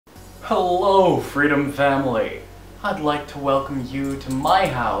Hello, Freedom Family. I'd like to welcome you to my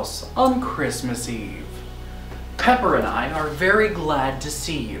house on Christmas Eve. Pepper and I are very glad to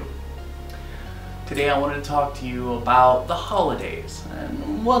see you. Today I wanted to talk to you about the holidays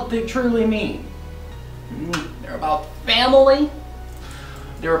and what they truly mean. They're about family,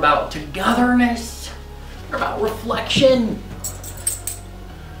 they're about togetherness, they're about reflection,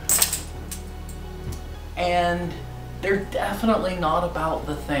 and they're definitely not about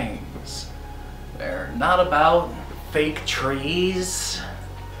the things. They're not about fake trees.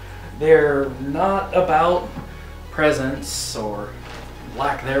 They're not about presents or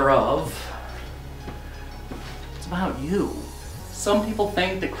lack thereof. It's about you. Some people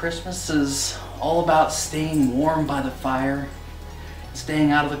think that Christmas is all about staying warm by the fire,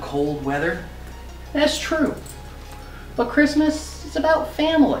 staying out of the cold weather. That's true. But Christmas is about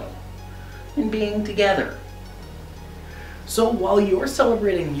family and being together. So while you're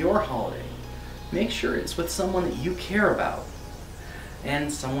celebrating your holiday, make sure it's with someone that you care about and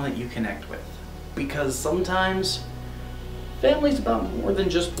someone that you connect with. Because sometimes family's about more than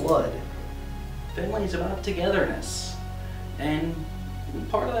just blood. Family's about togetherness. And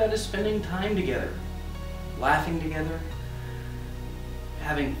part of that is spending time together, laughing together,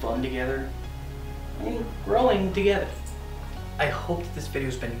 having fun together, and growing together. I hope that this video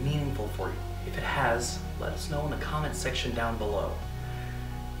has been meaningful for you. If it has, let us know in the comments section down below.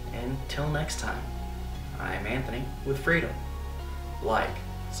 Until next time, I'm Anthony with Freedom. Like,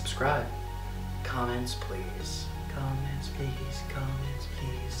 subscribe, comments please, comments please, comments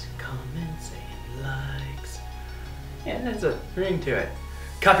please, comments and likes. And there's a ring to it.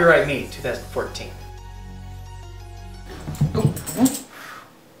 Copyright me, 2014.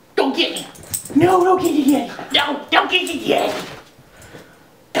 Don't get me! No, don't get it yet! No, don't get it yet!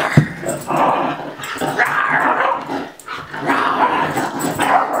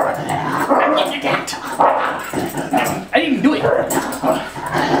 I'm getting attacked! I didn't do it!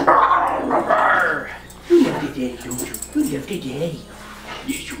 You love this daddy, don't you? You love this daddy.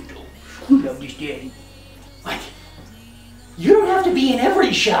 Yes, you do. You love this daddy. What? You don't have to be in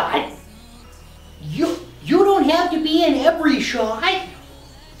every shot. You don't have to be in every shot.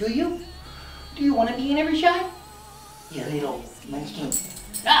 Do you? Do you want to be in every shot? You little munchkin.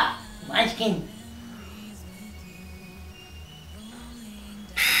 Ah, munchkin.